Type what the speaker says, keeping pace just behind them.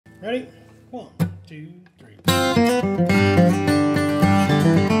Ready? 1, 2, 3.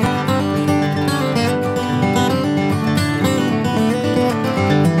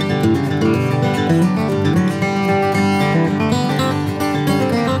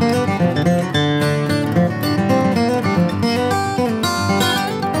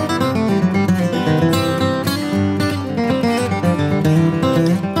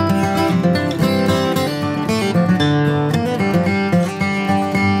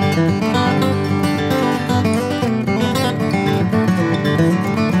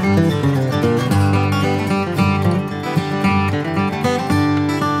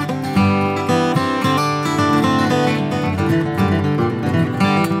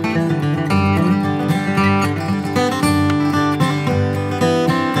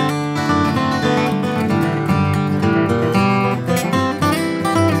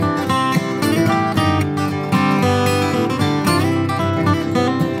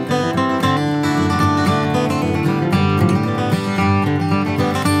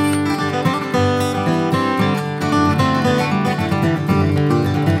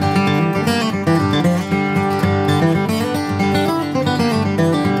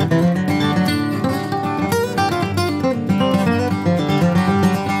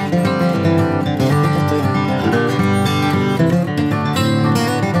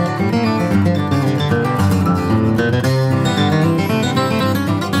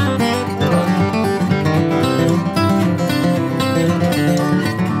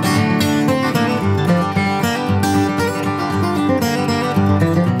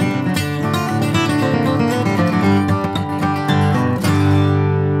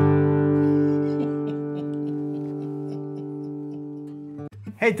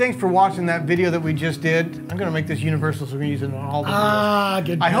 Hey, thanks for watching that video that we just did. I'm gonna make this universal so we're gonna use it on all the videos.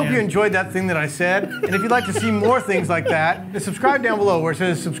 Good I plan. hope you enjoyed that thing that I said. And if you'd like to see more things like that, just subscribe down below where it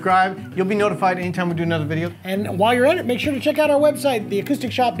says subscribe. You'll be notified anytime we do another video. And while you're at it, make sure to check out our website,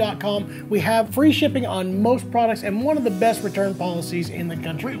 theacousticshoppe.com. We have free shipping on most products and one of the best return policies in the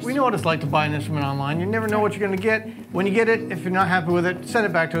country. We know what it's like to buy an instrument online. You never know what you're gonna get. When you get it, if you're not happy with it, send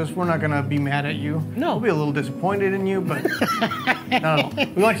it back to us. We're not gonna be mad at you. No. We'll be a little disappointed in you, but no.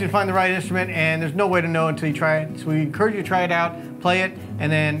 We want you to find the right instrument, and there's no way to know until you try it. So we encourage you to try it out, play it, and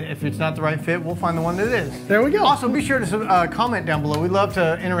then if it's not the right fit, we'll find the one that is. There we go. Also, be sure to comment down below. We'd love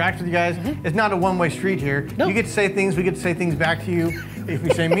to interact with you guys. It's not a one-way street here. No. You get to say things, we get to say things back to you. If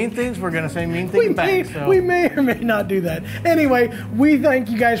we say mean things, we're gonna say mean things back. We may or may not do that. Anyway, we thank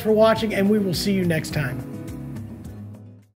you guys for watching, and we will see you next time.